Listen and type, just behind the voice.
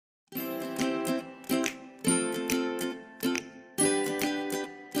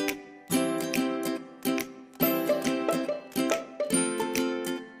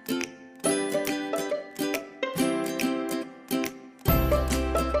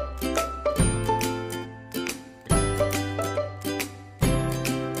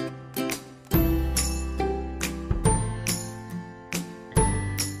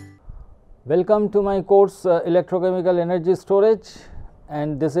Welcome to my course Electrochemical Energy Storage,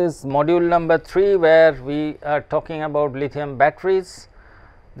 and this is module number 3 where we are talking about lithium batteries.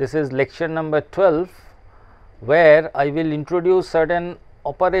 This is lecture number 12 where I will introduce certain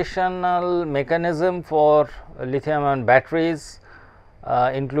operational mechanism for lithium ion batteries,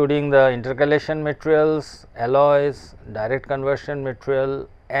 including the intercalation materials, alloys, direct conversion material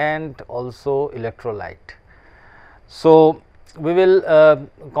and also electrolyte. So, we will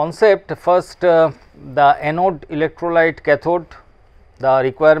concept first the anode electrolyte cathode, the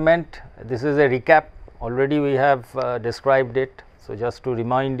requirement. This is a recap, already we have described it. So, just to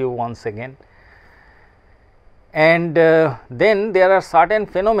remind you once again, and then there are certain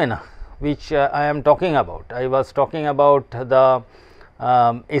phenomena which I am talking about. I was talking about the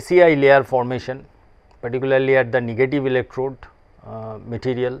ACI layer formation, particularly at the negative electrode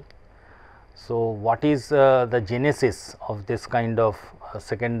material. So, what is the genesis of this kind of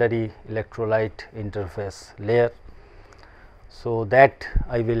secondary electrolyte interface layer? So, that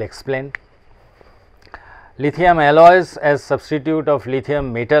I will explain. Lithium alloys as substitute of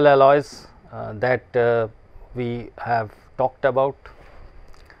lithium metal alloys, that we have talked about.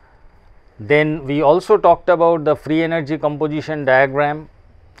 Then we also talked about the free energy composition diagram,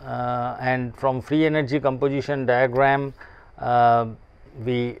 and from free energy composition diagram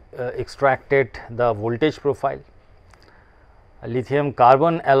we extracted the voltage profile. Lithium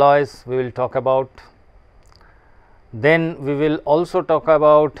carbon alloys we will talk about. Then we will also talk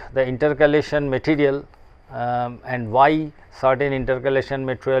about the intercalation material, and why certain intercalation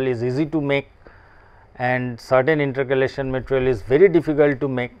material is easy to make and certain intercalation material is very difficult to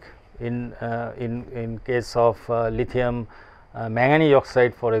make in case of lithium manganese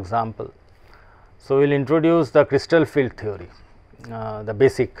oxide, for example. So, we will introduce the crystal field theory, the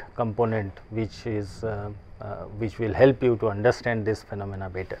basic component which is which will help you to understand this phenomena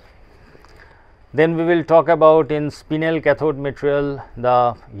better. Then we will talk about in spinel cathode material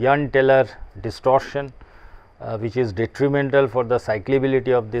the Young-Taylor distortion, which is detrimental for the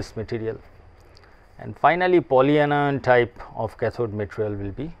cyclability of this material, and finally polyanion type of cathode material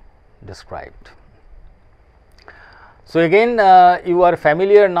will be described. So, again you are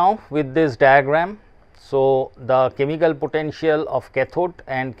familiar now with this diagram. So, the chemical potential of cathode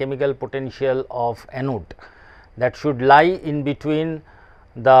and chemical potential of anode, that should lie in between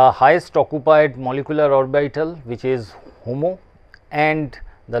the highest occupied molecular orbital, which is HOMO, and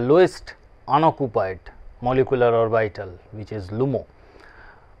the lowest unoccupied molecular orbital, which is LUMO.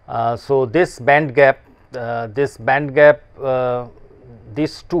 So, this band gap,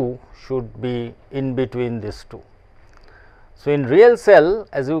 these two should be in between these two. So, in real cell,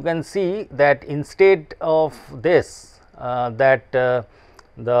 as you can see that instead of this the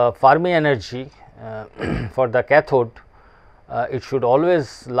Fermi energy for the cathode, it should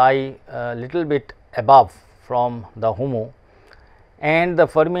always lie a little bit above from the HOMO, and the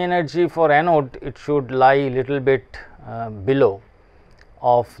Fermi energy for anode, it should lie little bit below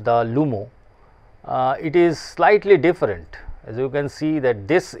of the LUMO. It is slightly different, as you can see that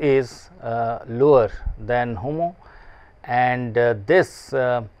this is lower than HOMO, and this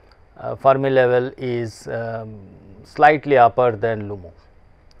Fermi level is slightly upper than LUMO.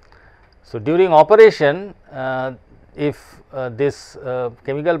 So, during operation, if this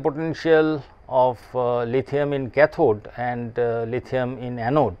chemical potential of lithium in cathode and lithium in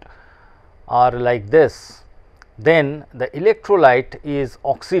anode are like this, then the electrolyte is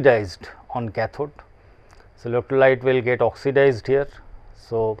oxidized on cathode. So, electrolyte will get oxidized here.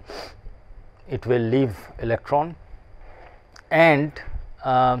 So, it will leave electron and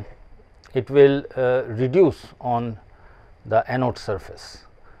it will reduce on the anode surface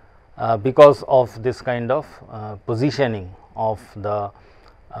because of this kind of positioning of the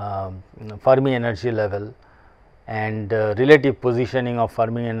Fermi energy level and relative positioning of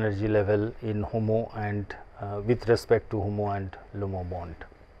Fermi energy level in HOMO and with respect to HOMO and LUMO bond.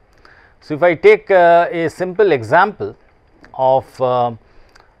 So, if I take a simple example of a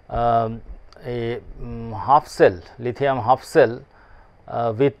half cell, lithium half cell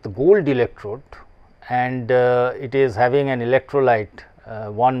with gold electrode, and it is having an electrolyte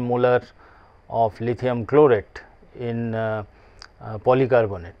 1 molar of lithium chlorate in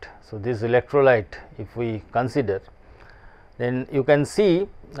polycarbonate. So, this electrolyte if we consider, then you can see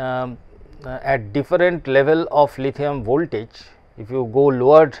at different level of lithium voltage, if you go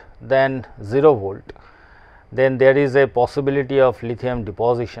lower than 0 volt, then there is a possibility of lithium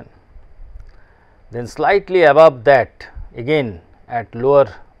deposition. Then slightly above that, again at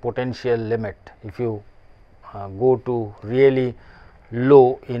lower potential limit, if you go to really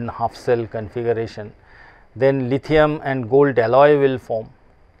low in half cell configuration, then lithium and gold alloy will form,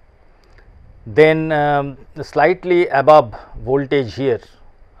 Then slightly above voltage here,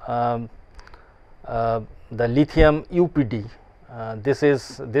 the lithium UPD,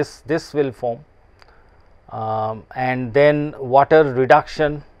 this will form, and then water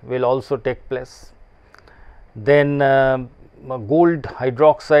reduction will also take place. Then gold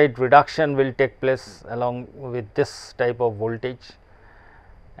hydroxide reduction will take place along with this type of voltage,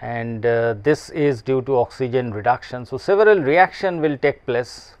 and this is due to oxygen reduction. So, several reaction will take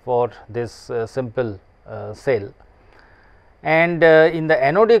place for this simple cell, and in the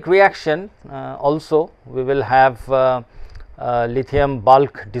anodic reaction also we will have lithium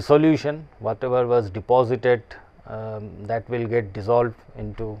bulk dissolution. Whatever was deposited that will get dissolved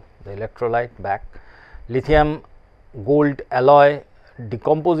into the electrolyte back. Lithium gold alloy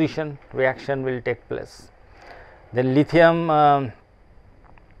decomposition reaction will take place. Then lithium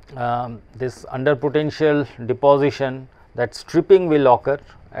this under potential deposition, that stripping will occur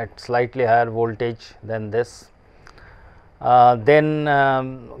at slightly higher voltage than this. Then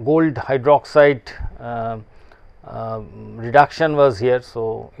gold hydroxide reduction was here,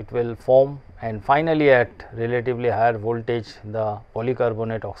 so it will form, and finally at relatively higher voltage the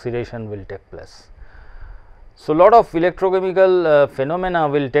polycarbonate oxidation will take place. So, lot of electrochemical phenomena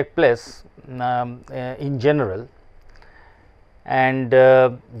will take place in general, and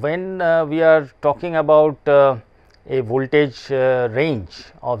when we are talking about a voltage range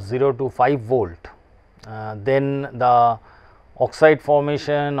of 0 to 5 volt, then the oxide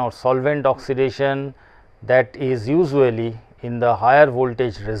formation or solvent oxidation, that is usually in the higher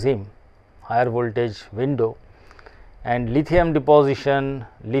voltage regime, higher voltage window, and lithium deposition,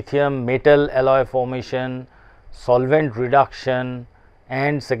 lithium metal alloy formation, solvent reduction,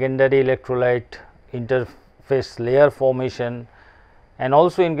 and secondary electrolyte interface layer formation, and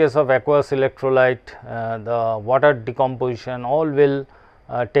also in case of aqueous electrolyte the water decomposition, all will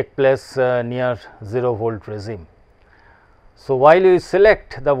take place near 0 volt regime. So, while you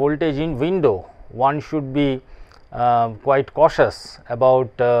select the voltage in window, one should be quite cautious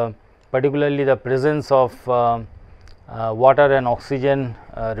about particularly the presence of water and oxygen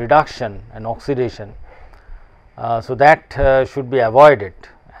reduction and oxidation. So, that should be avoided,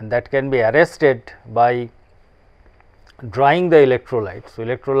 and that can be arrested by drying the electrolyte. So,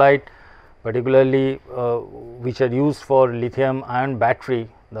 electrolyte particularly which are used for lithium ion battery,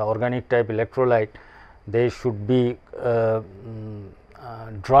 the organic type electrolyte, they should be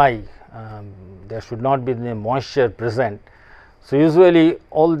dry, there should not be any moisture present. So, usually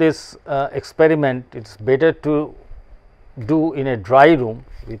all this experiment, it is better to do in a dry room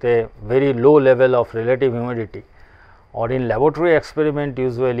with a very low level of relative humidity, or in laboratory experiment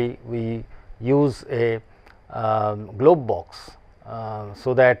usually we use a globe box,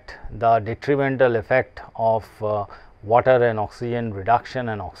 so that the detrimental effect of water and oxygen reduction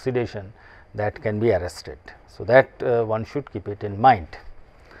and oxidation, that can be arrested. So, that one should keep it in mind.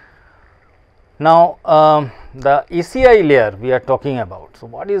 Now, the ACI layer we are talking about. So,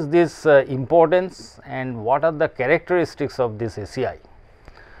 what is this importance and what are the characteristics of this ACI?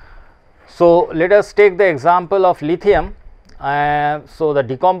 So, let us take the example of lithium. So, the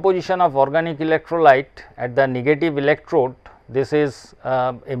decomposition of organic electrolyte at the negative electrode, this is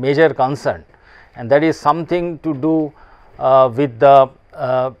a major concern, and that is something to do with the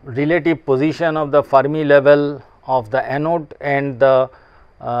relative position of the Fermi level of the anode and the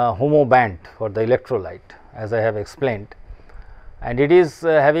HOMO band for the electrolyte, as I have explained, and it is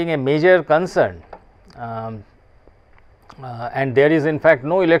having a major concern, and there is in fact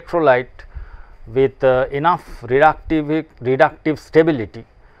no electrolyte with enough reductive stability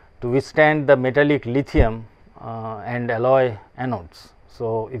to withstand the metallic lithium and alloy anodes.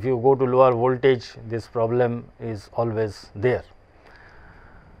 So, if you go to lower voltage, this problem is always there.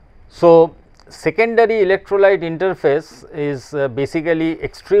 So, secondary electrolyte interface is basically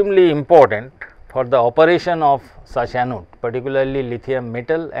extremely important for the operation of such anode, particularly lithium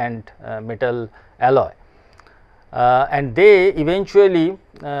metal and metal alloy, and they eventually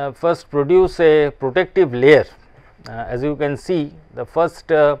first produce a protective layer. As you can see, the first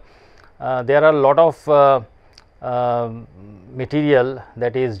there are a lot of material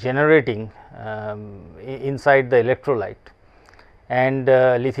that is generating inside the electrolyte, and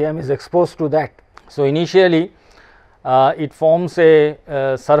lithium is exposed to that. So, initially it forms a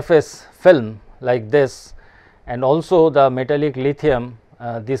surface film like this, and also the metallic lithium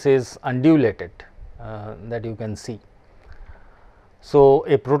this is undulated that you can see. So,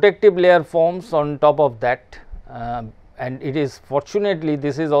 a protective layer forms on top of that, and it is fortunately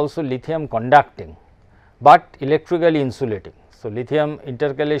this is also lithium conducting, but electrically insulating. So, lithium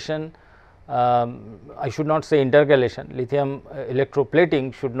intercalation, I should not say intercalation, lithium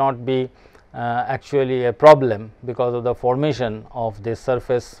electroplating should not be actually a problem because of the formation of this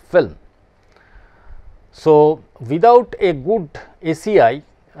surface film. So, without a good ACI,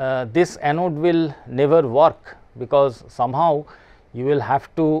 this anode will never work, because somehow you will have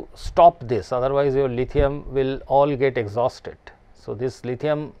to stop this, otherwise your lithium will all get exhausted. So, this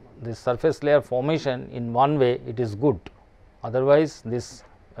lithium, this surface layer formation, in one way it is good, otherwise this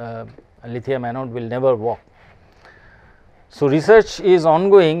lithium anode will never work. So, research is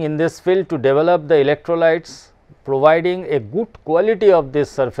ongoing in this field to develop the electrolytes providing a good quality of this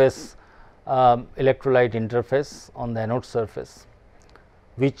surface electrolyte interface on the anode surface,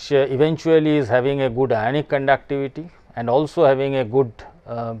 which eventually is having a good ionic conductivity and also having a good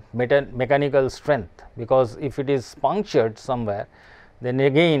mechanical strength, because if it is punctured somewhere, then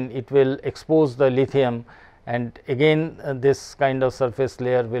again it will expose the lithium, and again this kind of surface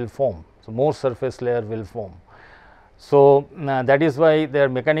layer will form. So, more surface layer will form. So, that is why their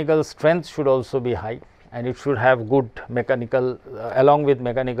mechanical strength should also be high, and it should have good mechanical along with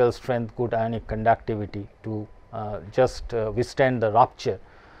mechanical strength, good ionic conductivity to just withstand the rupture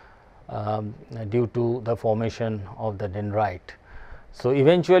due to the formation of the dendrite. So,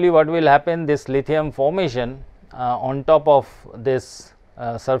 eventually what will happen, this lithium formation on top of this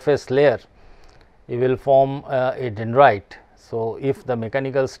surface layer, it will form a dendrite. So, if the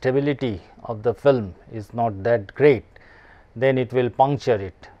mechanical stability of the film is not that great, then it will puncture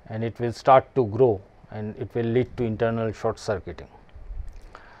it and it will start to grow, and it will lead to internal short circuiting.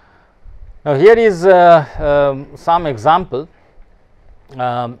 Now, here is some example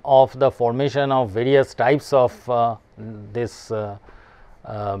of the formation of various types of this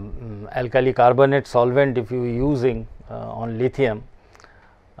alkali carbonate solvent if you are using on lithium.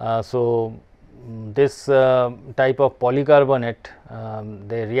 So, this type of polycarbonate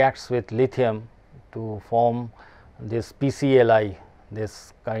they reacts with lithium to form this PCLI,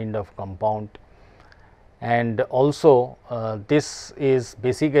 this kind of compound, and also this is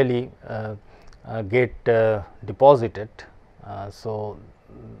basically get deposited. So,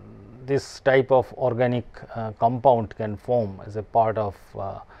 this type of organic compound can form as a part of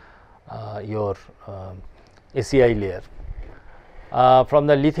your ACI layer. From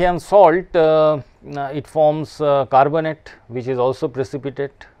the lithium salt, it forms carbonate, which is also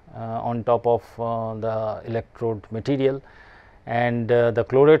precipitate on top of the electrode material, and the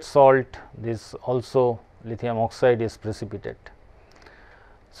chlorate salt, this also lithium oxide is precipitate.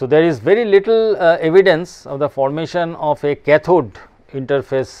 So, there is very little evidence of the formation of a cathode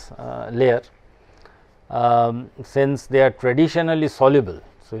interface layer, since they are traditionally soluble.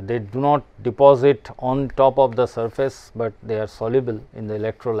 So, they do not deposit on top of the surface, but they are soluble in the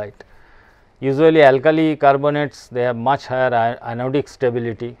electrolyte. Usually alkali carbonates, they have much higher anodic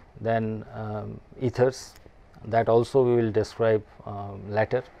stability than ethers, that also we will describe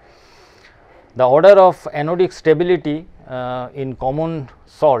later. The order of anodic stability in common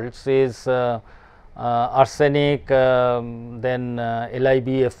salts is arsenic, then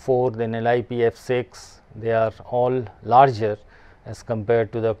LiBF4, then LiPF6, they are all larger as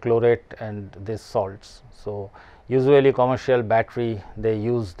compared to the chlorate and these salts. So, usually commercial battery they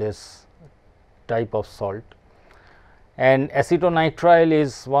use this type of salt, and acetonitrile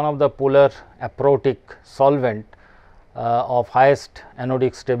is one of the polar aprotic solvent of highest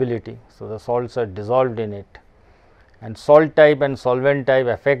anodic stability. So, the salts are dissolved in it, and salt type and solvent type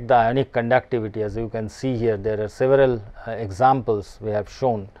affect the ionic conductivity. As you can see here, there are several examples we have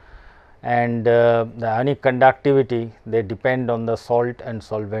shown, and the ionic conductivity, they depend on the salt and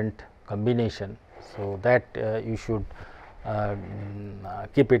solvent combination. So, that you should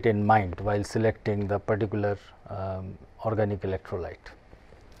keep it in mind while selecting the particular organic electrolyte.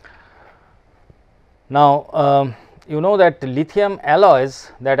 Now, you know that lithium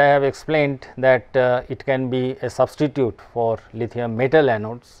alloys that I have explained, that it can be a substitute for lithium metal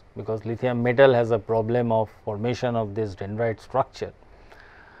anodes, because lithium metal has a problem of formation of this dendrite structure.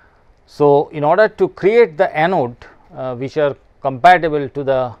 So, in order to create the anode which are compatible to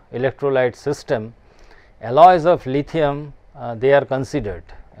the electrolyte system, alloys of lithium they are considered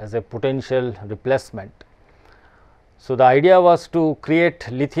as a potential replacement. So, the idea was to create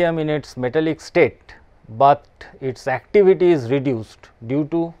lithium in its metallic state, but its activity is reduced due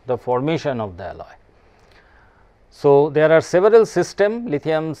to the formation of the alloy. So, there are several systems,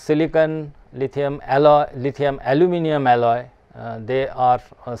 lithium silicon, lithium alloy, lithium aluminum alloy, they are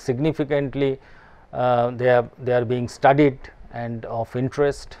significantly they are being studied and of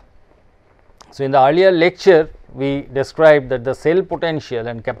interest. So, in the earlier lecture we described that the cell potential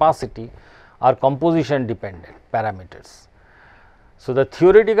and capacity are composition dependent parameters. So, the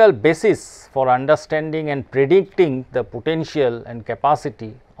theoretical basis for understanding and predicting the potential and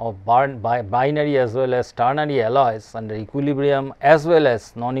capacity of binary as well as ternary alloys under equilibrium as well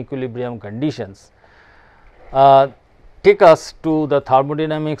as non-equilibrium conditions take us to the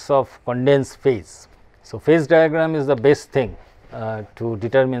thermodynamics of condensed phase. So, phase diagram is the best thing to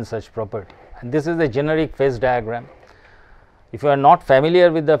determine such property, and this is the generic phase diagram. If you are not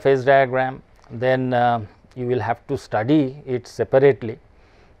familiar with the phase diagram, then you will have to study it separately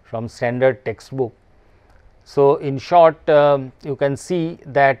from standard textbook. So, in short, you can see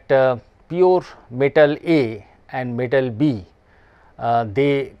that pure metal A and metal B,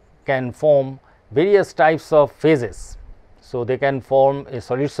 they can form various types of phases. So, they can form a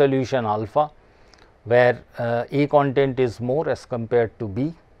solid solution alpha, where A content is more as compared to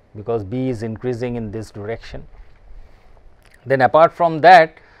B, because B is increasing in this direction. Then apart from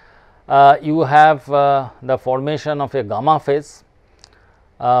that, you have the formation of a gamma phase,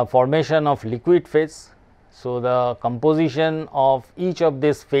 formation of liquid phase. So, the composition of each of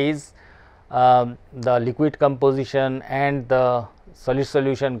this phase, the liquid composition and the solid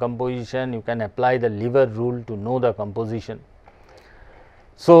solution composition, you can apply the lever rule to know the composition.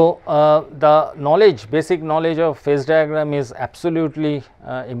 So, the knowledge, basic knowledge of phase diagram is absolutely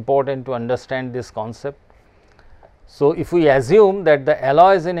important to understand this concept. So, if we assume that the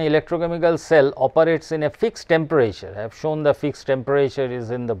alloys in an electrochemical cell operates in a fixed temperature, I have shown the fixed temperature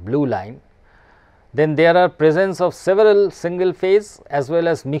is in the blue line, then there are presence of several single phase as well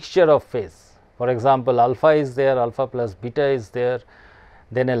as mixture of phase. For example, alpha is there, alpha plus beta is there,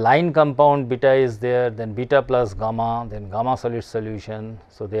 then a line compound beta is there, then beta plus gamma, then gamma solid solution.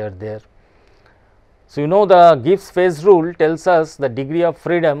 So, they are there. So, you know the Gibbs phase rule tells us the degree of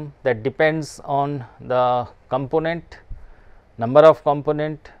freedom that depends on the component, number of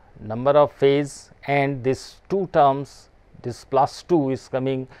component, number of phase, and these two terms, this plus 2 is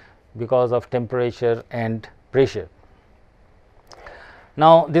coming because of temperature and pressure.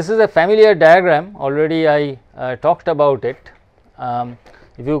 Now, this is a familiar diagram, already I talked about it.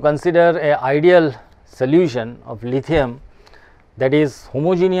 If you consider a ideal solution of lithium that is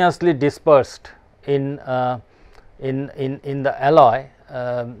homogeneously dispersed in the alloy,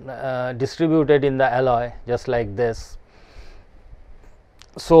 distributed in the alloy just like this.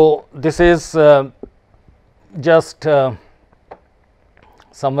 So, this is just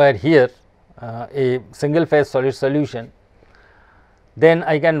somewhere here a single phase solid solution. Then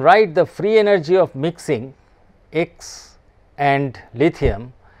I can write the free energy of mixing X and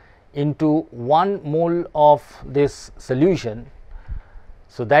lithium into 1 mole of this solution.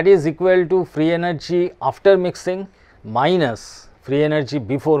 So, that is equal to free energy after mixing minus free energy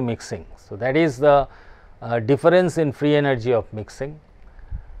before mixing. So, that is the difference in free energy of mixing.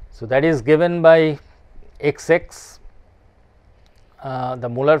 So, that is given by Xx, the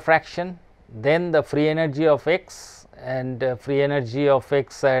molar fraction, then the free energy of X and free energy of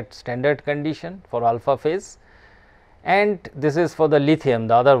X at standard condition for alpha phase, and this is for the lithium,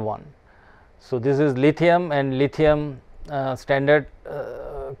 the other one. So, this is lithium and lithium standard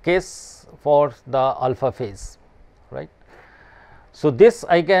case for the alpha phase, right. So, this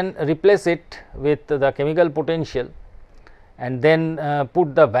I can replace it with the chemical potential and then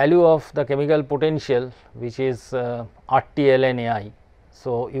put the value of the chemical potential, which is RT ln AI.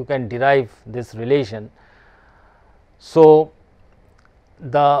 So, you can derive this relation. So,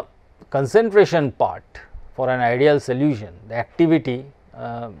 the concentration part for an ideal solution, the activity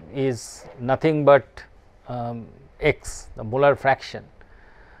is nothing but X, the molar fraction.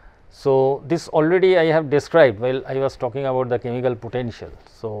 So, this already I have described while I was talking about the chemical potential.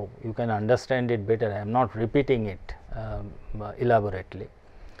 So, you can understand it better, I am not repeating it elaborately.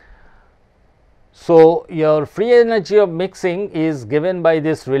 So, your free energy of mixing is given by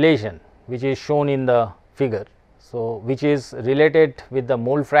this relation, which is shown in the figure. So, which is related with the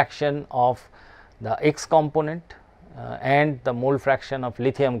mole fraction of the X component and the mole fraction of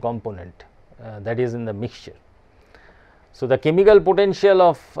lithium component, that is in the mixture. So, the chemical potential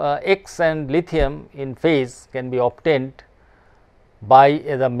of X and lithium in phase can be obtained by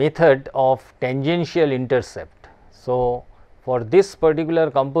the method of tangential intercept. So, for this particular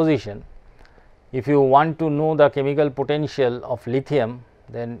composition, if you want to know the chemical potential of lithium,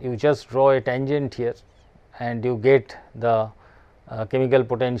 then you just draw a tangent here and you get the chemical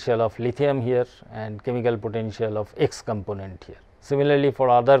potential of lithium here and chemical potential of X component here. Similarly, for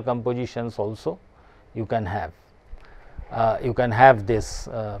other compositions also you can have this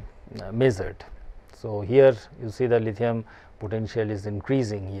measured. So, here you see the lithium potential is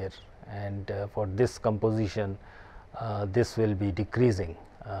increasing here, and for this composition this will be decreasing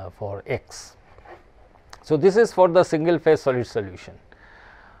for X. So, this is for the single phase solid solution.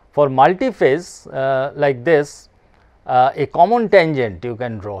 For multi-phase like this, a common tangent you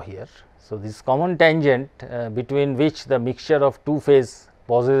can draw here. So, this common tangent between which the mixture of two phase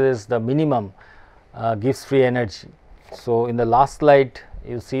possesses the minimum gives free energy. So, in the last slide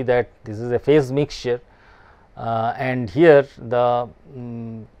you see that this is a phase mixture and here the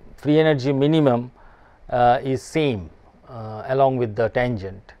free energy minimum is same along with the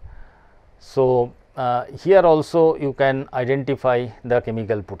tangent. So, here also you can identify the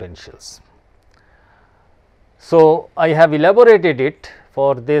chemical potentials. So, I have elaborated it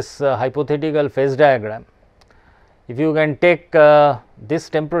for this hypothetical phase diagram. If you can take this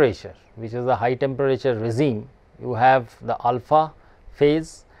temperature, which is a high temperature regime, you have the alpha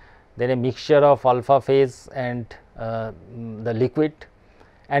phase, then a mixture of alpha phase and the liquid,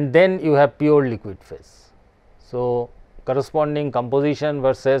 and then you have pure liquid phase. So, corresponding composition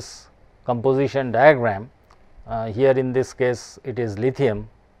versus composition diagram, here in this case it is lithium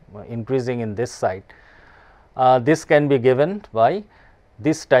increasing in this side. This can be given by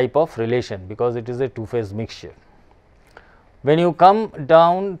this type of relation, because it is a two phase mixture. When you come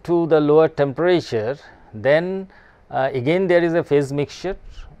down to the lower temperature, then again there is a phase mixture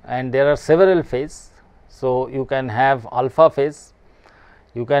and there are several phases. So, you can have alpha phase,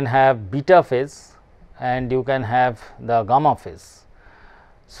 you can have beta phase, and you can have the gamma phase.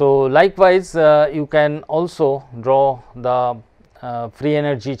 So, likewise you can also draw the free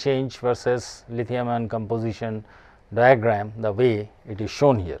energy change versus lithium ion composition diagram the way it is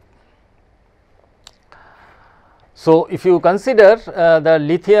shown here. So, if you consider the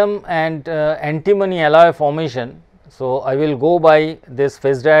lithium and antimony alloy formation, so I will go by this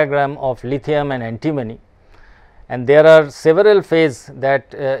phase diagram of lithium and antimony, and there are several phases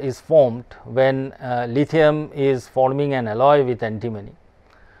that is formed when lithium is forming an alloy with antimony.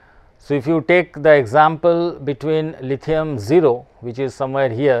 So, if you take the example between lithium 0, which is somewhere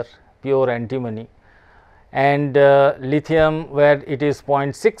here pure antimony, and lithium where it is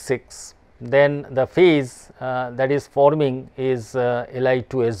 0.66, then the phase that is forming is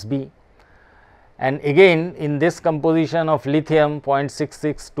Li2Sb, and again in this composition of lithium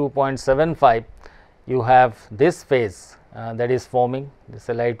 0.66 to 0.75, you have this phase that is forming this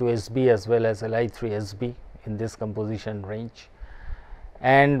Li2Sb as well as Li3Sb in this composition range.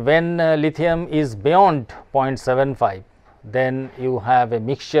 And when lithium is beyond 0.75, then you have a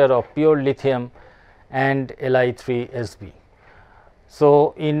mixture of pure lithium and Li3Sb.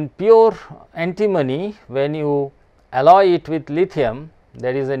 So, in pure antimony, when you alloy it with lithium,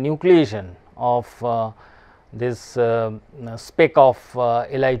 there is a nucleation of this speck of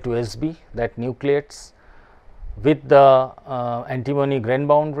Li2Sb that nucleates with the antimony grain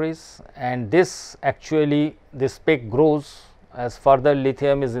boundaries, and this actually this speck grows as further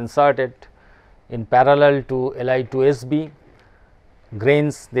lithium is inserted in parallel to Li2Sb.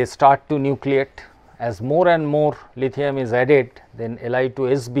 Grains they start to nucleate. As more and more lithium is added, then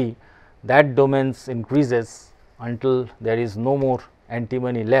Li2Sb that domains increases until there is no more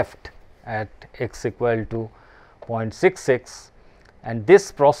antimony left at x equal to 0.66, and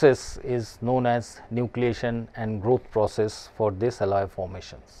this process is known as nucleation and growth process for this alloy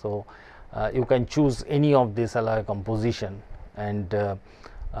formation. So, you can choose any of this alloy composition and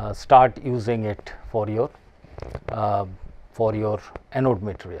start using it for your anode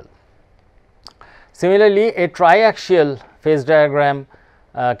material. Similarly, a triaxial phase diagram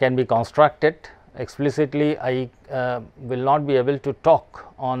can be constructed. Explicitly, I will not be able to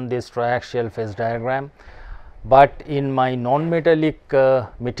talk on this triaxial phase diagram, but in my non-metallic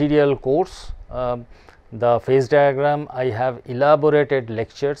material course, the phase diagram I have elaborated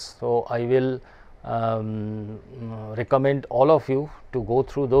lectures. So, I will recommend all of you to go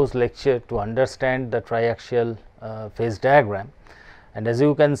through those lectures to understand the triaxial phase diagram. And as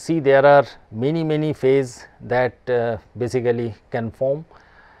you can see, there are many phases that basically can form,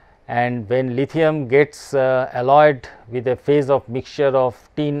 and when lithium gets alloyed with a phase of mixture of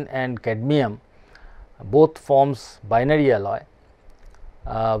tin and cadmium, both forms binary alloy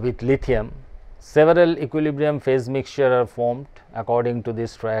with lithium. Several equilibrium phase mixture are formed according to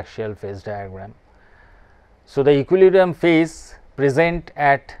this triaxial phase diagram. So, the equilibrium phase present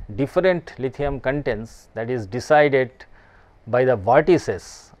at different lithium contents, that is decided by the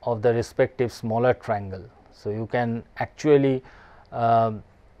vertices of the respective smaller triangle. So, you can actually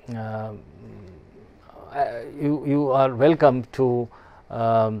you are welcome to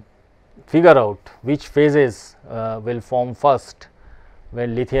figure out which phases will form first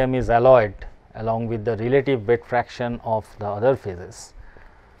when lithium is alloyed along with the relative bed fraction of the other phases.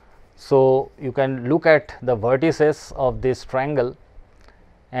 So, you can look at the vertices of this triangle,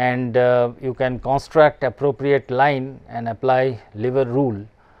 and you can construct appropriate line and apply lever rule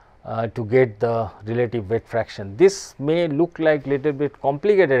to get the relative weight fraction. This may look like little bit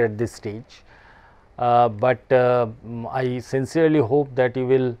complicated at this stage, but I sincerely hope that you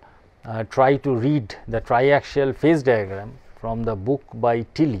will try to read the triaxial phase diagram from the book by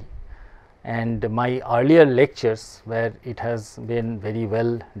Tilly and my earlier lectures, where it has been very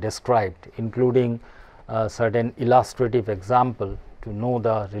well described, including certain illustrative example to know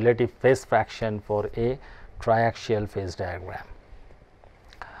the relative phase fraction for a triaxial phase diagram.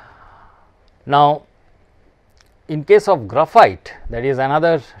 Now, in case of graphite, that is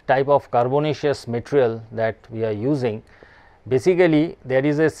another type of carbonaceous material that we are using. Basically, there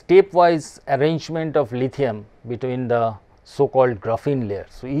is a stepwise arrangement of lithium between the so called graphene layer.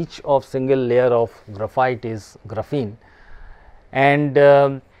 So, each of single layer of graphite is graphene,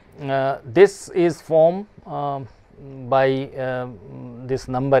 and this is formed by this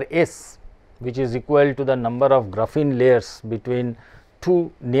number S, which is equal to the number of graphene layers between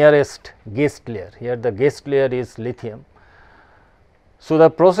two nearest guest layer. Here the guest layer is lithium. So, the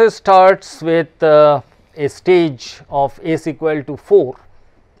process starts with a stage of S equal to 4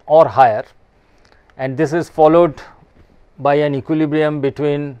 or higher, and this is followed by an equilibrium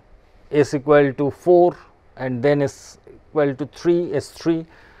between S equal to 4 and then S equal to 3, S3.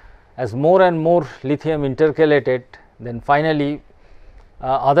 As more and more lithium intercalated, then finally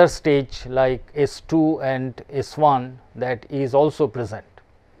other stage like S2 and S1 that is also present.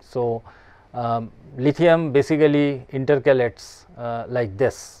 So, lithium basically intercalates like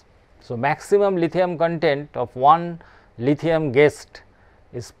this. So, maximum lithium content of one lithium guest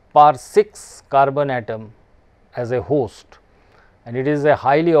is per 6 carbon atom as a host, and it is a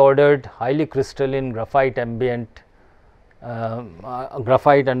highly ordered, highly crystalline graphite ambient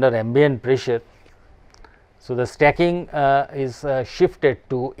graphite under ambient pressure. So, the stacking is shifted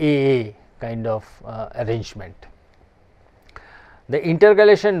to AA kind of arrangement. The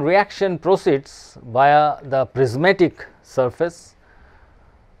intercalation reaction proceeds via the prismatic surface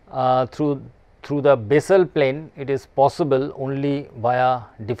through the basal plane. It is possible only via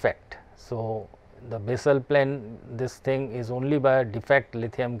defect. So, the basal plane, this thing is only by defect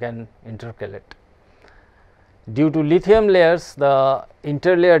lithium can intercalate. Due to lithium layers, the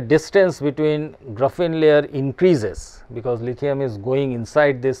interlayer distance between graphene layer increases, because lithium is going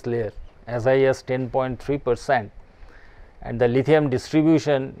inside this layer as high as 10.3%, and the lithium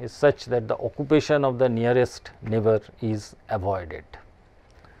distribution is such that the occupation of the nearest neighbor is avoided.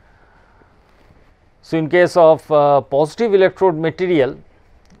 So, in case of positive electrode material,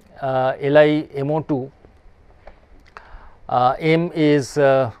 LiMO2, M is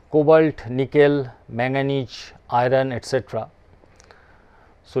cobalt, nickel, manganese, iron, etc.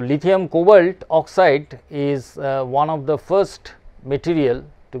 So, lithium cobalt oxide is one of the first material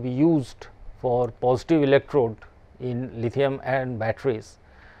to be used for positive electrode in lithium ion batteries.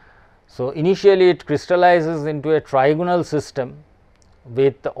 So, initially it crystallizes into a trigonal system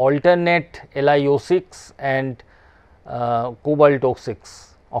with alternate LiO6 and cobalt O6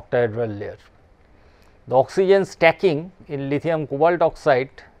 octahedral layer. The oxygen stacking in lithium cobalt oxide,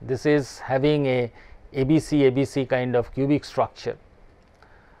 this is having a ABC kind of cubic structure,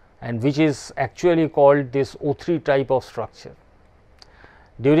 and which is actually called this O3 type of structure.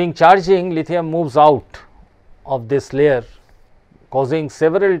 During charging, lithium moves out of this layer, causing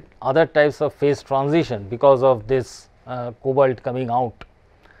several other types of phase transition because of this cobalt coming out.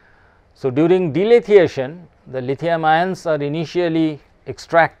 So, during delithiation, the lithium ions are initially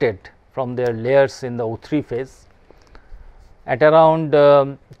extracted from their layers in the O3 phase at around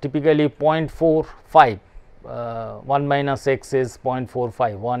typically 0.45, 1 minus x is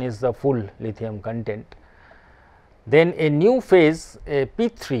 0.45, 1 is the full lithium content. Then a new phase, a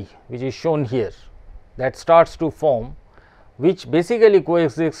P3, which is shown here, that starts to form, which basically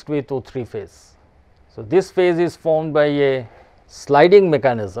coexists with O3 phase. So, this phase is formed by a sliding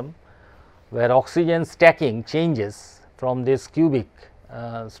mechanism, where oxygen stacking changes from this cubic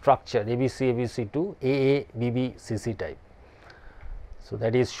structure ABC to AA-BB-CC type. So,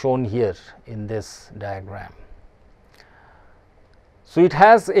 that is shown here in this diagram. So, it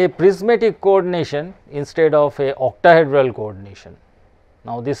has a prismatic coordination instead of a octahedral coordination.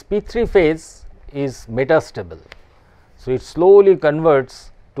 Now, this P3 phase is metastable. So, it slowly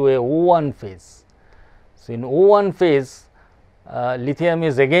converts to a O1 phase. So, in O1 phase, lithium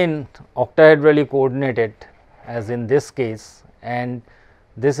is again octahedrali coordinated as in this case, and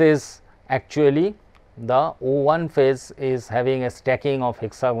this is actually the O1 phase is having a stacking of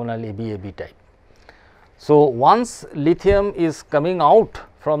hexagonal AB type. So, once lithium is coming out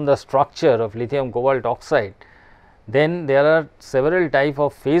from the structure of lithium cobalt oxide, then there are several type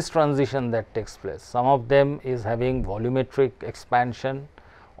of phase transition that takes place. Some of them is having volumetric expansion,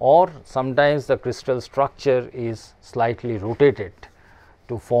 or sometimes the crystal structure is slightly rotated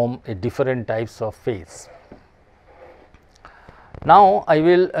to form a different types of phase. Now, I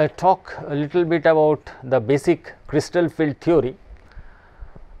will talk a little bit about the basic crystal field theory.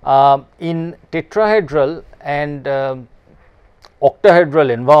 In tetrahedral and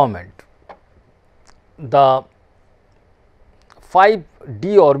octahedral environment, the 5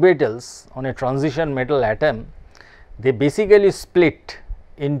 d orbitals on a transition metal atom, they basically split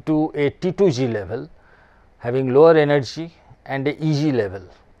into a T2G level having lower energy and a EG level,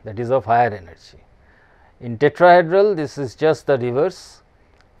 that is of higher energy. In tetrahedral, this is just the reverse.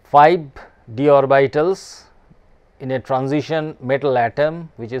 5 d orbitals in a transition metal atom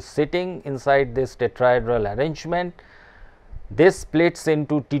which is sitting inside this tetrahedral arrangement, this splits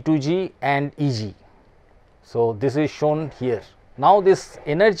into T2G and EG. So, this is shown here. Now, this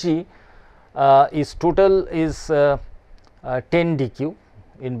energy is total is 10 dq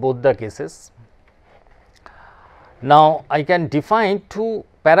in both the cases. Now, I can define 2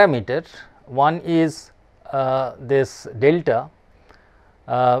 parameters. One is this delta,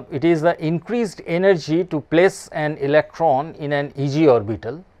 it is the increased energy to place an electron in an EG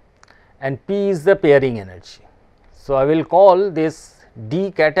orbital, and P is the pairing energy. So, I will call this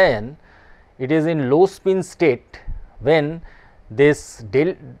D cation, it is in low spin state when this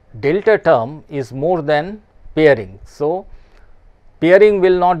delta term is more than pairing. So, pairing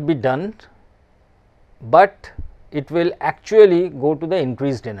will not be done, but it will actually go to the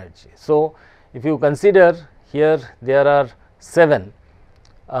increased energy. So, if you consider here there are 7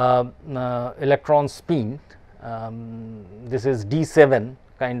 electron spin, this is D7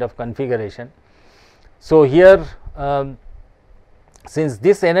 kind of configuration. So, here since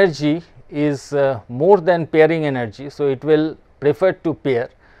this energy is more than pairing energy, so it will prefer to pair.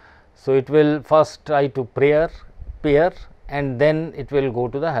 So, it will first try to pair and then it will go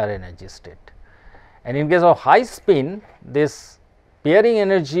to the higher energy state. And in case of high spin, this pairing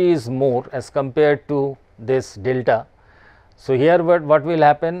energy is more as compared to this delta. So, here what will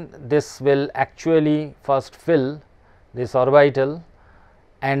happen, this will actually first fill this orbital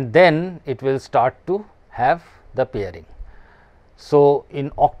and then it will start to have the pairing. So,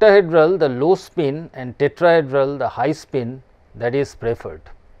 in octahedral the low spin and tetrahedral the high spin, that is preferred.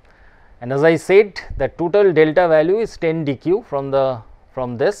 And as I said, the total delta value is 10 dq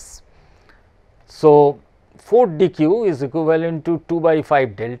from this. So, 4 dq is equivalent to 2 by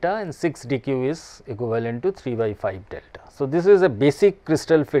 5 delta and 6 dq is equivalent to 3 by 5 delta. So, this is a basic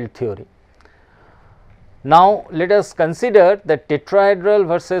crystal field theory. Now, let us consider the tetrahedral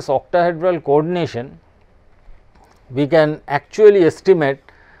versus octahedral coordination. We can actually estimate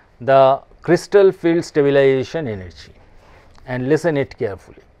the crystal field stabilization energy, and listen it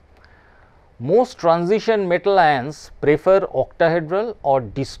carefully. Most transition metal ions prefer octahedral or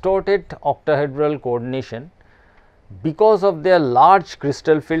distorted octahedral coordination because of their large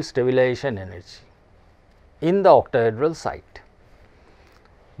crystal field stabilization energy in the octahedral site.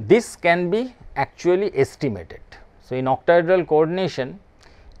 This can be actually estimated. So, in octahedral coordination,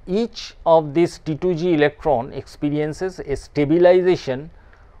 each of these T2G electron experiences a stabilization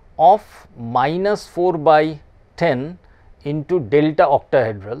of -4 by 10 into delta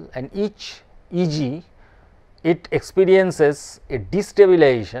octahedral, and each EG it experiences a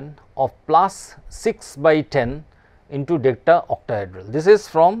destabilization of +6 by 10 into delta octahedral. This is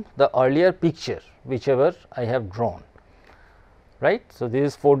from the earlier picture whichever I have drawn, right. So, this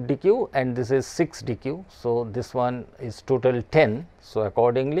is 4 dq and this is 6 dq. So, this one is total 10. So,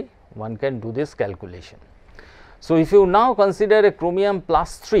 accordingly one can do this calculation. So, if you now consider a chromium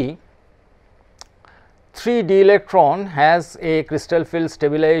 +3, 3 d electron has a crystal field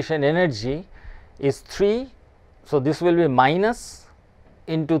stabilization energy is 3. So, this will be minus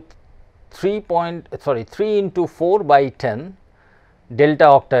into 3 into 4 by 10 delta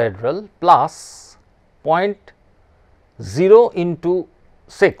octahedral plus 0.0 into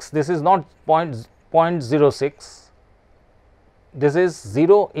 6. This is not 0.06, this is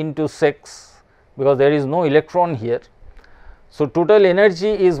 0 into 6 because there is no electron here. So, total energy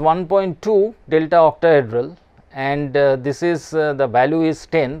is 1.2 delta octahedral, and this is the value is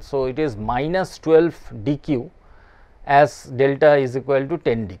 10. So, it is minus 12 dq as delta is equal to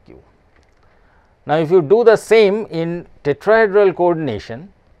 10 dq. Now, if you do the same in tetrahedral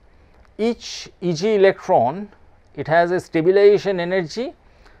coordination, each EG electron it has a stabilization energy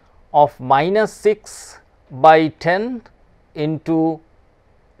of -6 by 10 into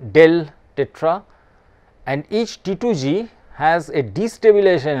del tetra, and each T2G has a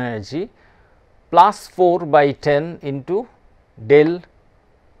destabilization energy plus 4 by 10 into del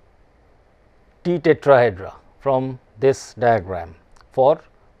T tetrahedra from this diagram for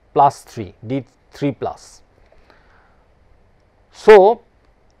plus 3 D3 plus. So,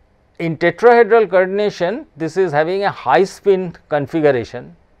 in tetrahedral coordination this is having a high spin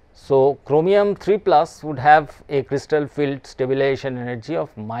configuration. So, chromium 3 plus would have a crystal field stabilization energy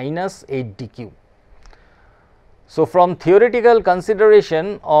of minus 8 dq. So, from theoretical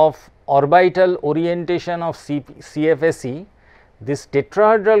consideration of orbital orientation of CFSE, this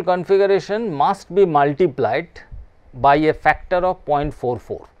tetrahedral configuration must be multiplied by a factor of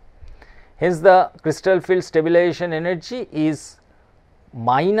 0.44. Hence, the crystal field stabilization energy is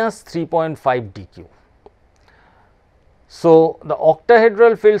minus 3.5 dq. So, the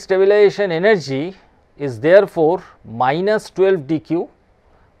octahedral field stabilization energy is therefore minus 12 dq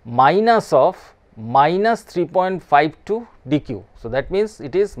minus of minus 3.52 dq. So, that means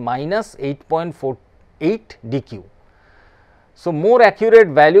it is minus 8.48 dq. So, more accurate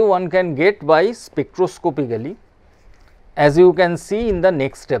value one can get by spectroscopically, as you can see in the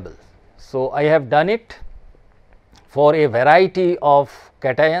next table. So, I have done it for a variety of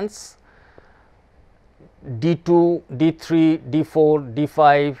cations D2, D3, D4,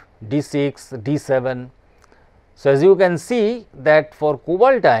 D5, D6, D7. So, as you can see that for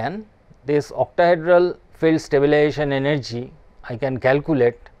cobalt ion, this octahedral field stabilization energy I can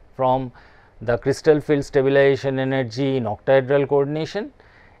calculate from the crystal field stabilization energy in octahedral coordination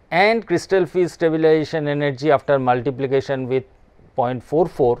and crystal field stabilization energy after multiplication with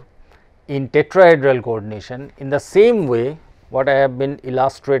 0.44 in tetrahedral coordination in the same way what I have been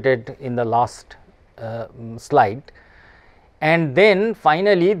illustrated in the last slide, and then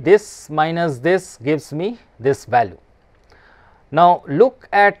finally this minus this gives me this value. Now, look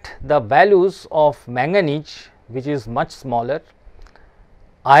at the values of manganese, which is much smaller,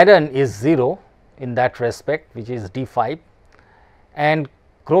 iron is 0 in that respect, which is D5, and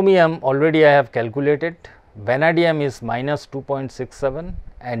chromium already I have calculated, vanadium is minus 2.67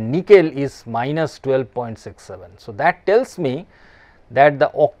 and nickel is minus 12.67. So, that tells me that the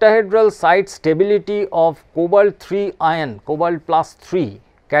octahedral site stability of cobalt 3 ion, cobalt plus 3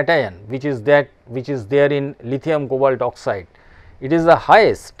 cation, which is there in lithium cobalt oxide, it is the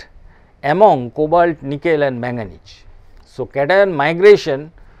highest among cobalt, nickel and manganese. So, cation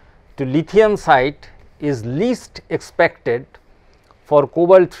migration to lithium site is least expected for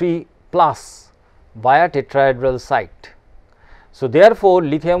cobalt 3 plus via tetrahedral site. So, therefore,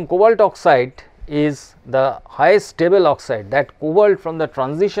 lithium cobalt oxide is the highest stable oxide, that cobalt from the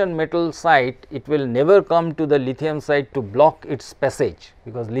transition metal site, it will never come to the lithium site to block its passage,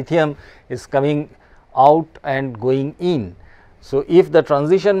 because lithium is coming out and going in. So, if the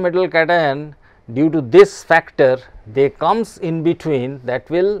transition metal cation due to this factor they comes in between, that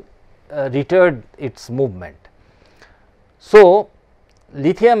will retard its movement. So,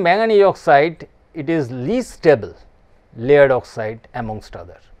 lithium manganese oxide, it is least stable layered oxide amongst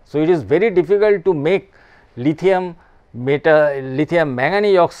other. So, it is very difficult to make lithium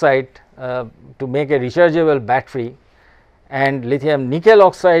manganese oxide to make a rechargeable battery, and lithium nickel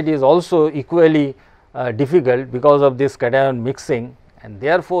oxide is also equally difficult because of this cation mixing, and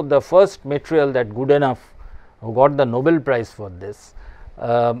therefore, the first material that Goodenough who got the Nobel Prize for this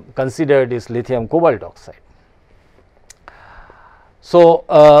considered is lithium cobalt oxide. So,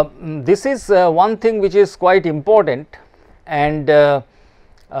 this is one thing which is quite important, and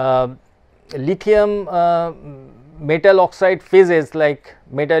lithium metal oxide phases like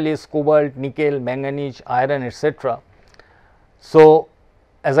metal is cobalt, nickel, manganese, iron, etc. So,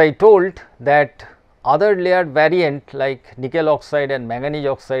 as I told that other layered variant like nickel oxide and manganese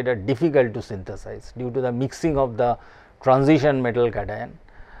oxide are difficult to synthesize due to the mixing of the transition metal cation.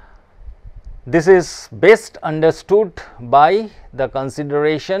 This is best understood by the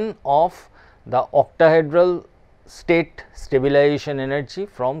consideration of the octahedral state stabilization energy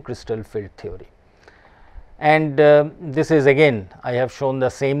from crystal field theory. And this is again I have shown the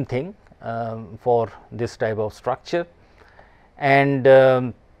same thing for this type of structure,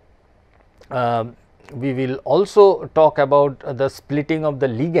 and we will also talk about the splitting of the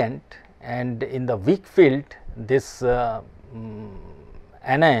ligand, and in the weak field this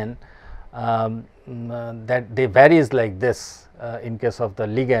anion that they varies like this in case of the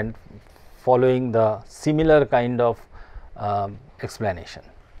ligand, following the similar kind of explanation.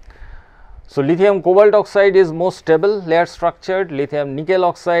 So, lithium cobalt oxide is most stable layer structured, lithium nickel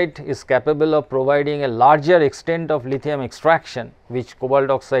oxide is capable of providing a larger extent of lithium extraction, which cobalt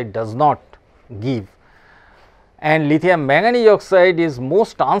oxide does not give, and lithium manganese oxide is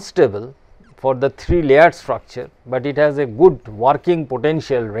most unstable for the 3 layered structure, but it has a good working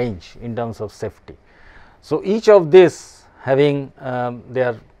potential range in terms of safety. So, each of this having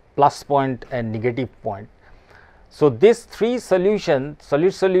their plus point and negative point. So, this 3 solution,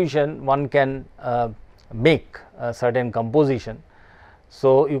 solid solution, one can make a certain composition.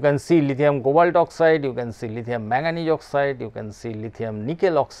 So, you can see lithium cobalt oxide, you can see lithium manganese oxide, you can see lithium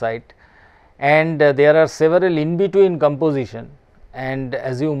nickel oxide, and there are several in between composition, and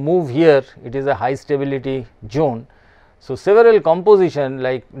as you move here it is a high stability zone. So, several composition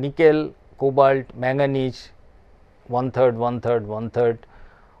like nickel, cobalt, manganese, 1/3, 1/3, 1/3,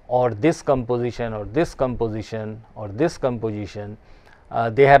 or this composition or this composition or this composition,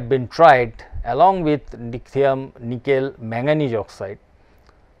 they have been tried along with lithium nickel manganese oxide.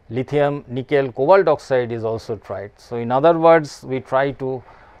 Lithium nickel cobalt oxide is also tried. So, in other words, we try to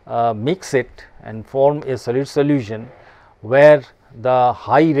mix it and form a solid solution where the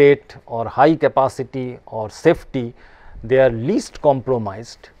high rate or high capacity or safety, they are least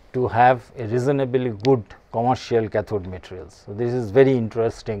compromised to have a reasonably good commercial cathode materials. So, this is very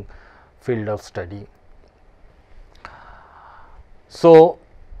interesting field of study. So,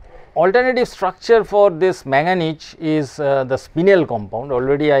 alternative structure for this manganese is the spinel compound,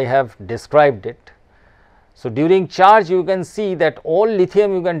 already I have described it. So, during charge you can see that all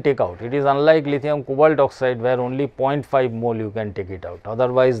lithium you can take out, it is unlike lithium cobalt oxide where only 0.5 mole you can take it out,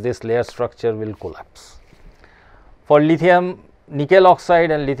 otherwise this layer structure will collapse. For lithium nickel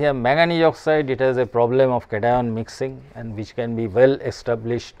oxide and lithium manganese oxide, it has a problem of cation mixing, and which can be well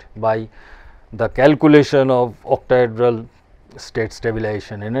established by the calculation of octahedral state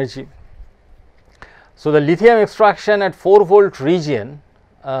stabilization energy. So, the lithium extraction at 4 volt region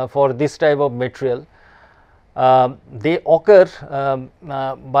for this type of material, they occur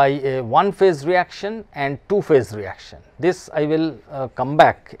by a one phase reaction and two phase reaction. This I will come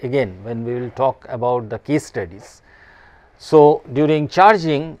back again when we will talk about the case studies. So, during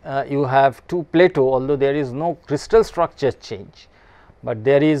charging you have two plateau, although there is no crystal structure change, but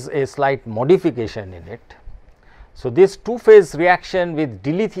there is a slight modification in it. So, this two phase reaction with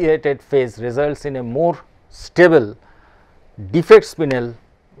delithiated phase results in a more stable defect spinel,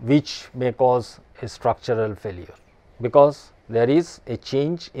 which may cause a structural failure, because there is a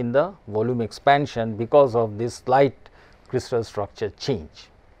change in the volume expansion because of this slight crystal structure change.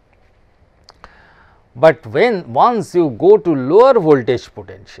 But when once you go to lower voltage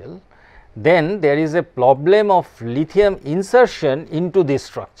potential, then there is a problem of lithium insertion into this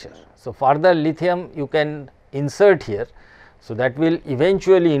structure. So, further lithium you can insert here. So, that will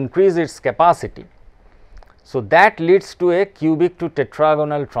eventually increase its capacity. So, that leads to a cubic to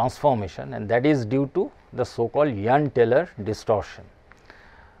tetragonal transformation, and that is due to the so called Young-Taylor distortion.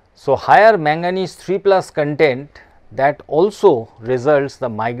 So, higher manganese 3+ content, that also results the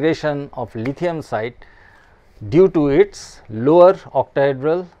migration of lithium site due to its lower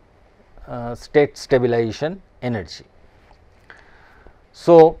octahedral state stabilization energy.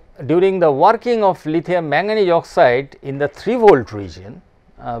 So, during the working of lithium manganese oxide in the 3 volt region,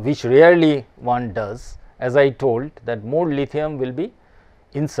 which rarely one does, as I told that more lithium will be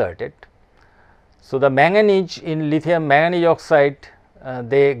inserted. So, the manganese in lithium manganese oxide,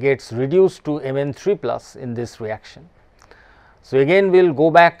 they gets reduced to Mn3+ in this reaction. So, again we will go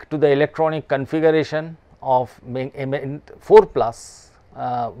back to the electronic configuration of Mn4+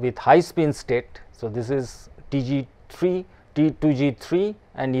 with high spin state. So, this is Tg3, T2G3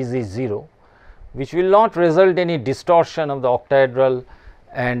 and Eg0, which will not result any distortion of the octahedral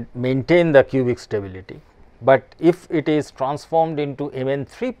and maintain the cubic stability. But if it is transformed into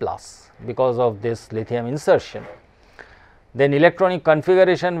Mn3+ because of this lithium insertion, then electronic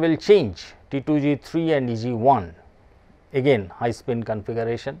configuration will change T2G3 and Eg1, again high spin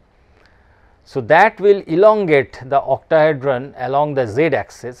configuration. So, that will elongate the octahedron along the z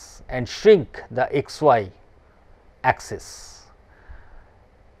axis and shrink the xy axis.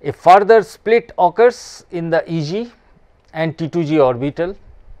 A further split occurs in the Eg and T2G orbital,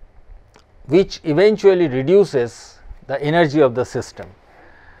 which eventually reduces the energy of the system.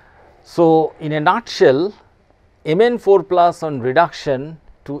 So, in a nutshell, Mn4+ on reduction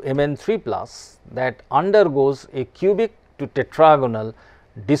to Mn3+, that undergoes a cubic to tetragonal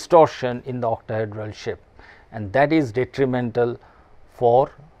distortion in the octahedral shape, and that is detrimental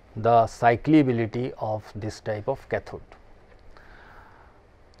for the cyclability of this type of cathode.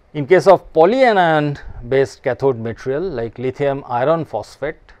 In case of polyanion based cathode material like lithium iron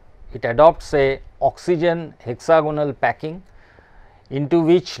phosphate, it adopts a oxygen hexagonal packing into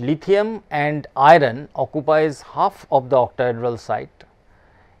which lithium and iron occupies half of the octahedral site,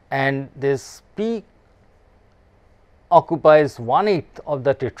 and this P occupies 1/8 of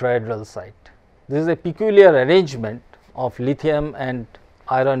the tetrahedral site. this is a peculiar arrangement of lithium and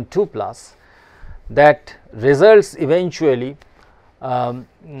iron 2 plus that results eventually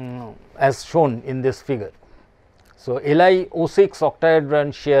as shown in this figure. So, LiO6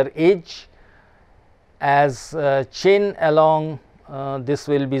 octahedron share edge as chain along this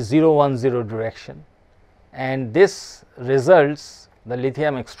will be 0 1 0 direction, and this results the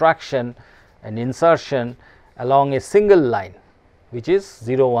lithium extraction and insertion along a single line which is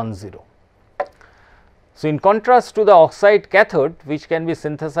 0 1 0. So, in contrast to the oxide cathode which can be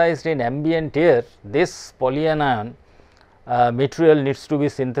synthesized in ambient air, this polyanion material needs to be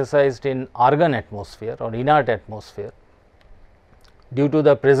synthesized in argon atmosphere or inert atmosphere due to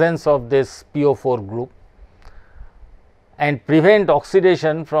the presence of this PO4 group and prevent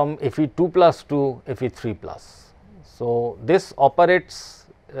oxidation from Fe2 plus to Fe3 plus. So, this operates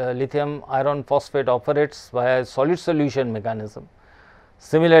lithium iron phosphate operates via solid solution mechanism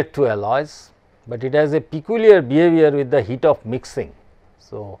similar to alloys, but it has a peculiar behavior with the heat of mixing.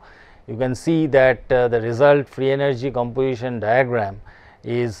 So, you can see that the result free energy composition diagram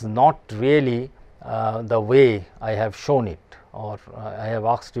is not really the way I have shown it, or I have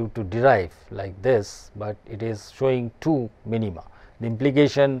asked you to derive like this, but it is showing two minima. The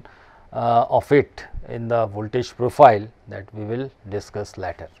implication of it in the voltage profile that we will discuss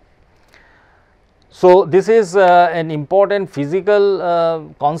later. So, this is an important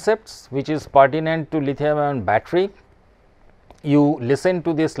physical concepts which is pertinent to lithium ion battery. You listen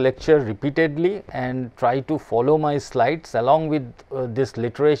to this lecture repeatedly and try to follow my slides along with these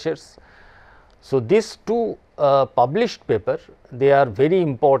literatures. So, these two published paper, they are very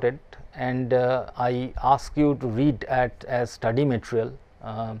important, and I ask you to read as study material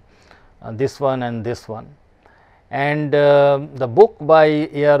this one and this one, and the book by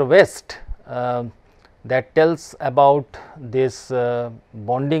A.R. West that tells about this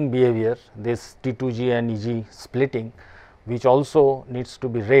bonding behavior, this T2G and EG splitting, which also needs to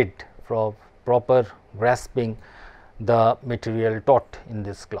be read for proper grasping the material taught in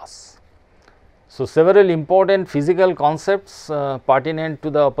this class. So, several important physical concepts pertinent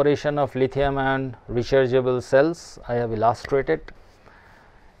to the operation of lithium ion rechargeable cells I have illustrated.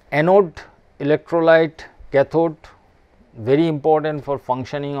 Anode, electrolyte, cathode, very important for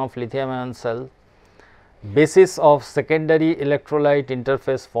functioning of lithium ion cell. Basis of secondary electrolyte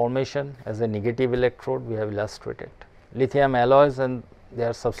interface formation as a negative electrode we have illustrated. Lithium alloys and they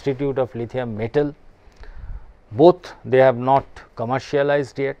are substitute of lithium metal, both they have not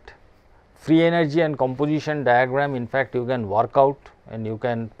commercialized yet. Free energy and composition diagram, in fact, you can work out and you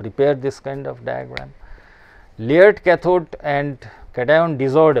can prepare this kind of diagram. Layered cathode and cation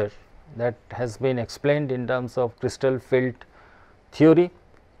disorder, that has been explained in terms of crystal field theory,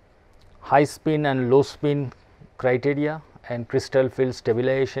 high spin and low spin criteria, and crystal field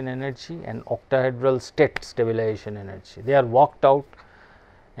stabilization energy and octahedral state stabilization energy. They are worked out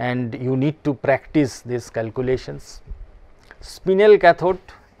and you need to practice these calculations. Spinel cathode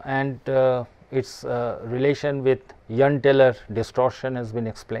and its relation with Young-Taylor distortion has been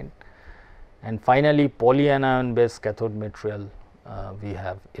explained, and finally polyanion based cathode material we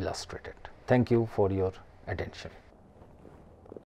have illustrated. Thank you for your attention.